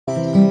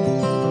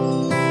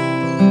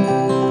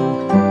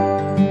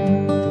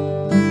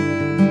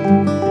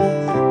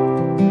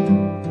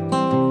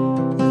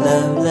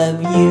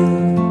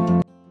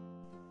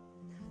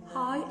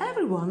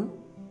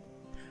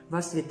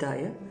Вас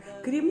вітає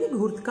керівник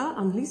гуртка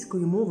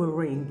англійської мови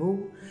Rainbow,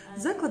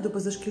 закладу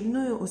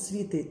позашкільної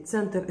освіти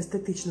Центр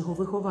естетичного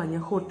виховання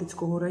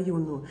Хортицького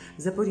району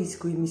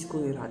Запорізької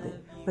міської ради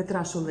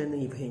Петра Олена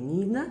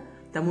Євгеніївна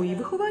та мої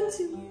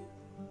вихованці.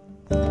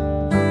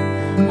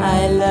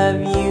 I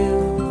love you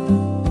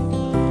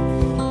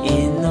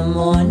in the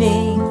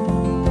morning,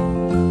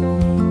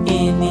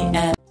 in the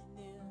afternoon.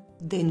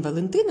 День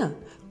Валентина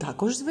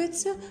також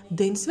зветься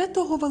День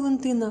Святого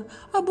Валентина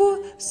або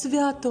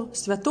Свято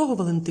Святого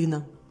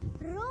Валентина.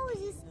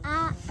 Roses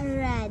are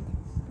red,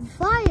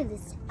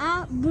 violets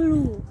are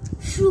blue,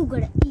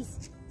 sugar is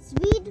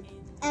sweet,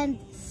 and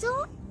so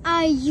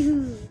are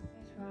you.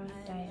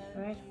 Dye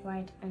red,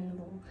 white, and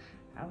blue.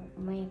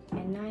 I'll make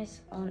a nice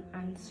one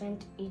and send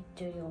it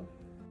to you.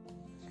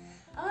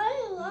 I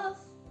love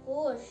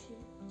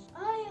coffee,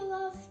 I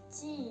love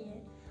tea,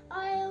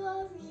 I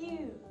love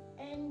you,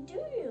 and do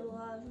you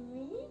love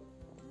me?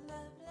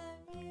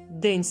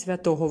 День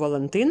Святого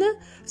Валентина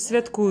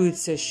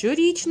святкується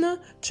щорічно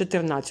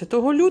 14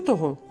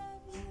 лютого.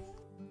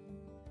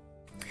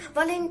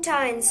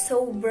 Valentine's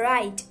so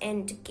bright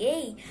and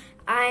gay,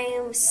 I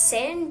am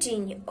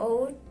sending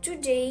out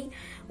today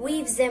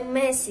with the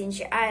message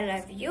I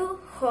love you,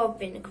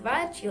 hoping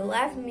that you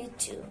love me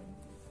too.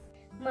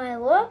 My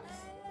love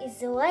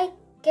is like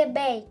a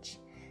cabbage,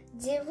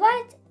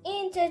 divided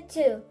into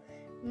two.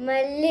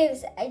 My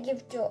lips I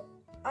give to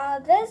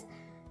others,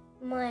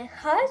 my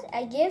heart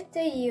I give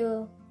to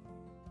you.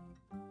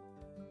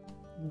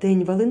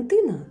 День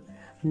Валентина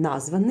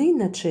названий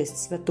на честь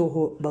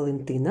святого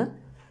Валентина,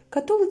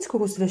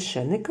 католицького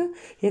священика,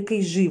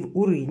 який жив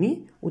у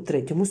Римі у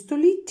 3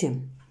 столітті.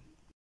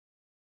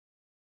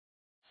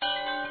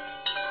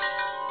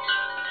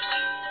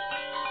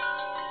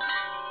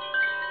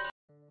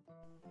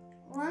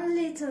 One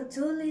little,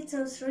 2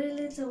 little, 3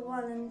 little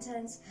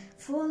Valentines,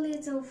 4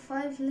 little,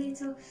 5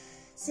 little,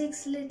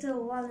 6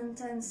 little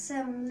Valentines,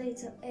 7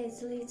 little,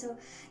 8 little,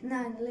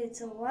 9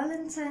 little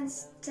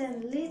Valentines,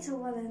 10 little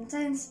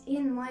Valentines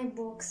in my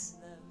box.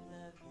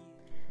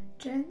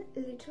 10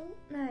 little,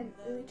 9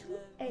 little,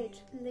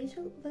 8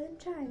 little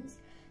Valentines,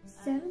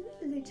 7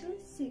 little,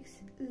 6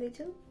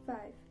 little, 5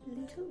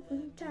 little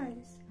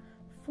Valentines,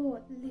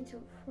 4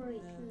 little,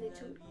 3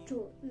 little,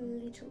 2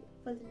 little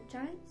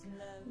Valentines,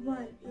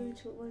 1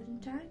 little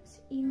Valentines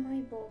in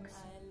my box.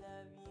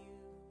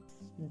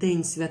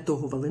 День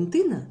Святого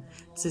Валентина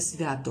 – це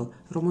свято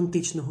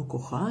романтичного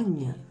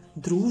кохання,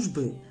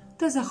 дружби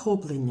та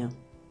захоплення.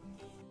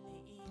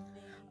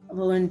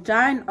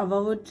 Valentine, oh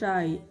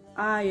Valentine,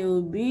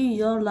 I'll be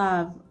your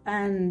love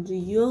and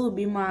you'll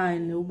be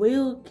mine.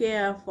 We'll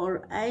care for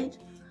 8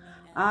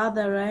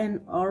 other rain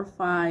or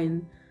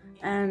fine,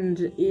 and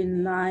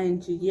in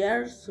 90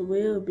 years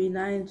we'll be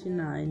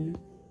 99.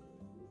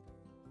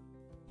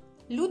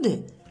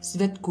 Люди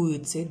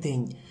святкують цей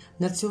день,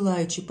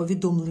 надсилаючи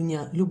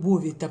повідомлення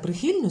любові та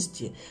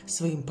прихильності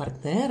своїм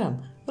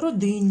партнерам,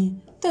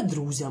 родині та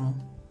друзям.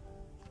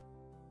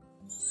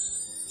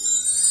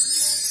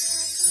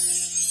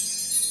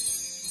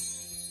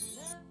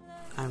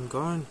 I'm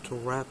going to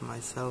wrap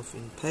myself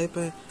in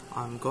paper,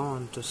 I'm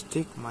going to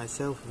stick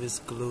myself with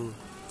glue.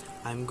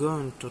 I'm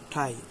going to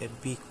tie a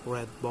big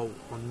red bow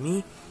on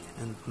me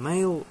and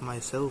mail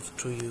myself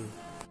to you.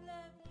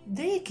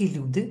 Деякі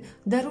люди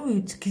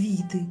дарують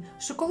квіти,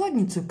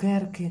 шоколадні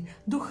цукерки,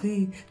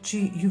 духи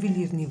чи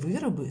ювелірні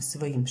вироби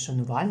своїм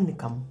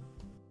шанувальникам.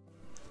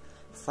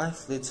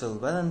 5 little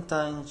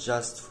Valentines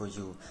just for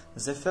you.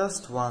 The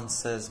first one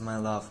says my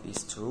love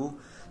is true.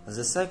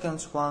 The second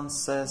one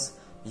says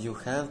you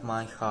have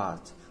my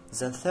heart.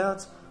 The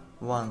third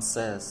one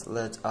says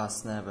let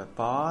us never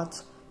part.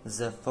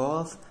 The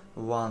fourth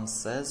one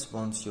says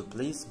won't you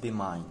please be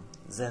mine.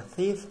 The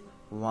fifth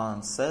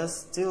one says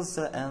till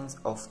the end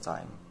of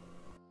time.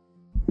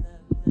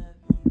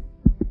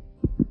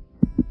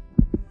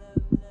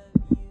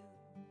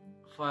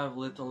 Five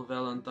little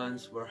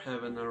Valentines were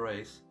having a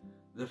race.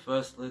 The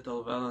first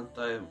little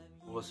Valentine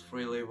was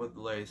frilly with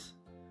lace.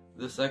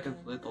 The second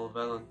little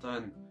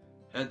Valentine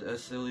had a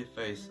silly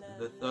face.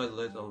 The third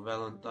little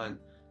Valentine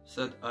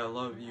said I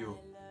love you.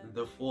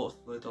 The fourth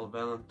little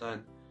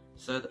Valentine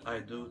said I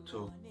do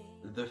too.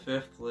 The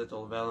fifth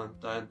little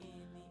Valentine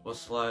was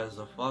sly as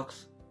a fox.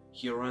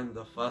 He ran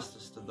the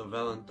fastest to the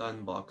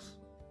Valentine box.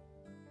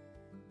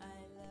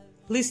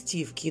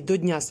 Листівки до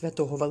Дня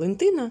Святого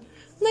Валентина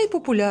 –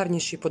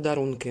 найпопулярніші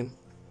подарунки.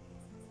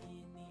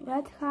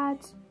 Red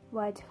hearts,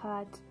 white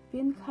hearts,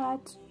 pink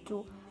hearts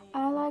too.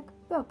 I like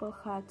purple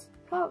hearts.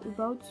 How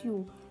about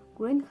you?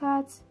 Green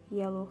hearts,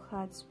 yellow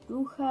hearts,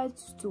 blue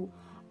hearts too.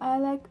 I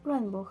like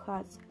rainbow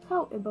hearts.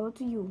 How about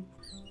you?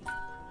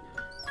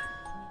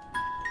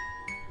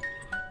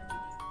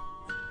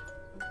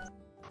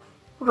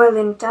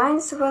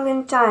 Valentines,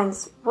 Valentines,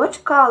 what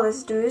colors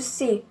do you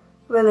see?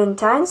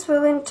 Valentines,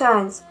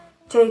 Valentines,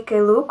 take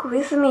a look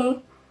with me.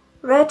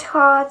 Red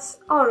hearts,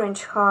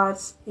 orange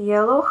hearts,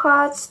 yellow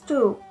hearts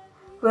too.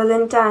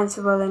 Valentines,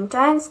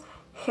 Valentines,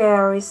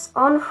 here is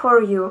on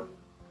for you.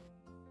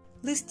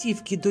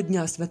 Листівки до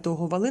Дня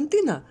Святого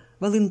Валентина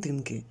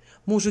Валентинки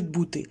можуть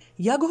бути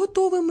як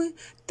готовими,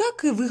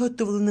 так і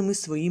виготовленими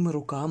своїми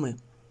руками.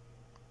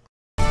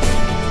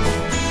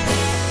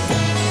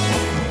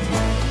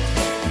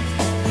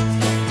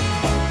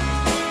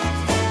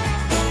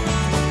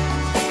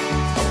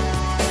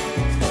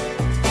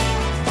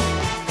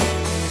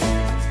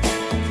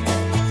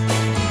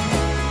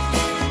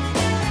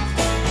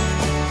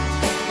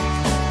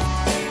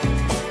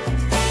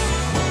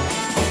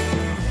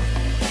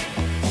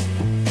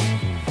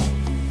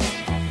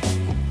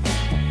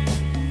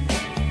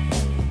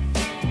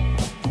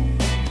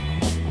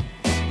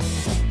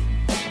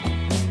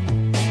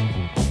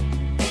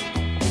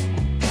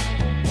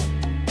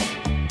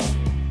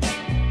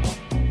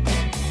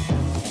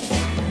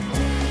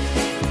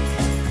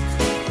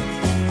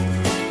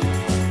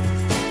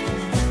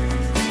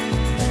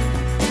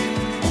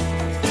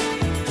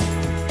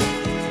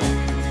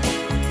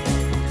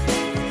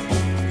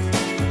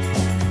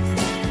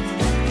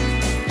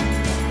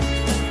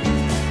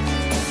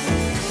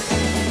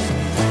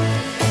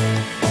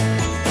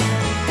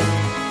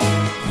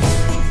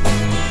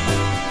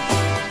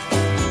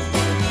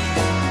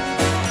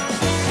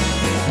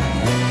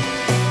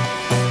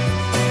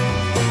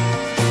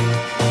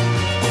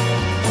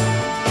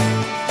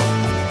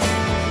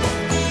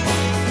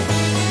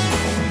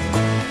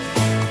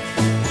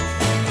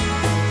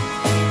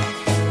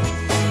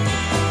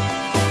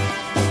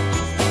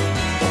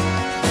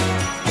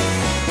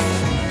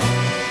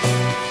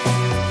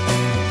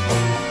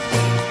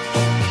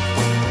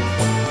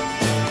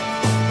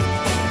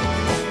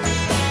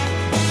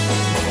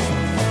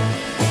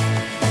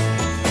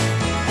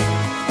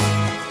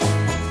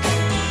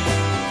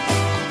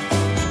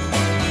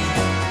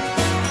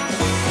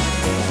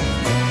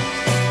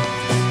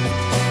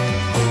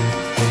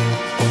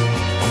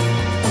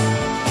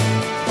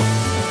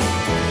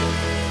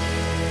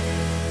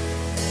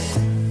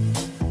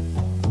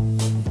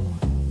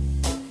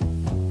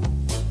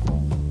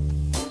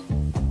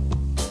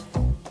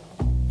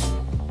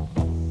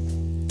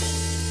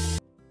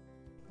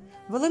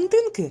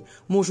 Валентинки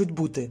можуть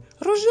бути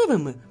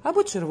рожевими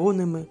або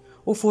червоними,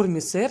 у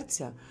формі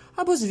серця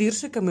або з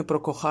віршиками про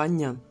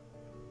кохання.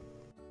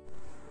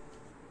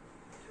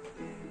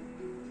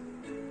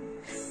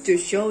 To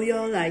show you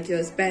like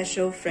your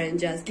special friend,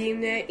 just give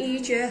them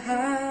each a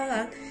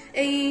hug.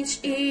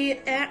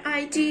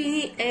 H-E-R-I-T,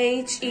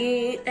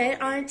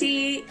 H-E-R-I-T,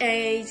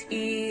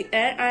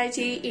 H-E-R-I-T,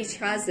 each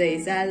heart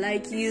says I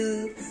like you.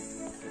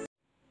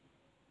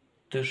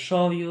 To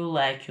show you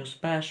like your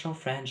special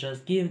friend,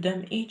 just give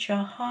them each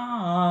a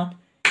heart.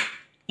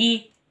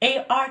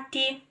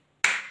 E-A-R-T,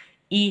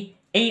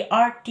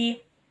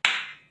 E-A-R-T,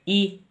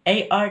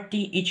 E-A-R-T,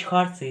 each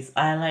heart says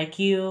I like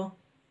you.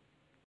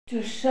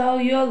 To show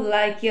you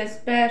like your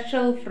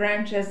special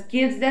friend, just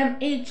give them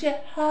each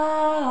a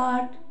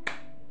heart.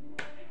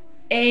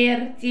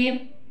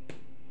 A-R-T,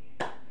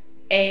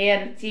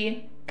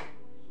 A-R-T,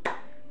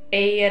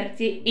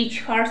 A-R-T,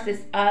 each heart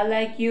says I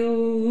like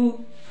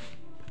you.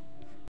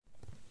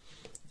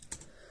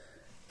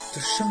 To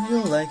show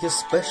you like your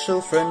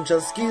special friend,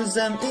 just give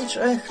them each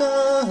a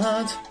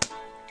heart.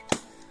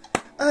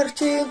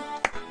 R-T,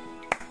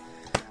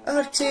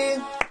 R-T,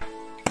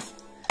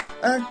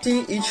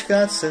 R-T, each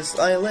heart says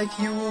I like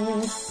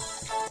you.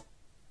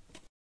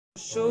 To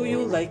show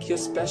you like your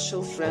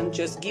special friend,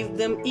 just give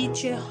them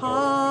each a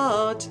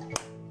heart.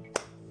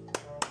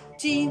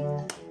 T,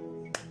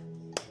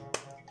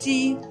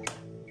 T,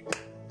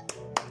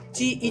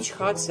 T, each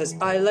heart says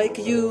I like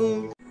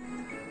you.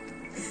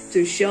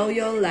 To show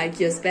you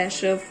like your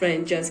special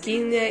friend, just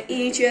give them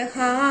each a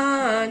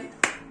heart.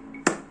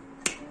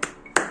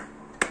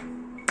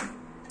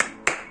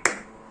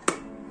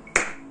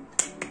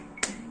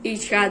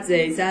 Each heart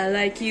says I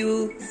like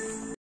you.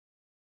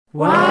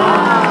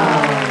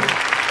 Вау!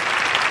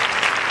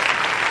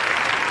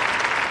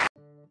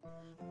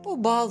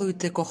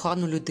 Побалуйте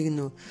кохану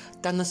людину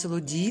та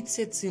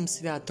насолодіться цим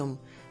святом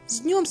з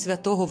Днем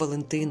Святого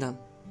Валентина.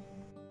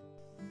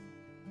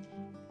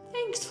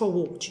 Thanks for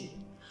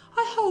watching.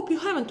 I hope you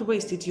haven't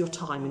wasted your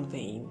time in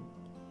vain.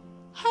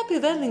 Happy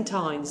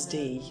Valentine's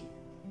Day.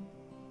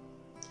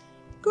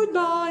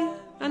 Goodbye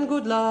and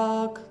good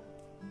luck.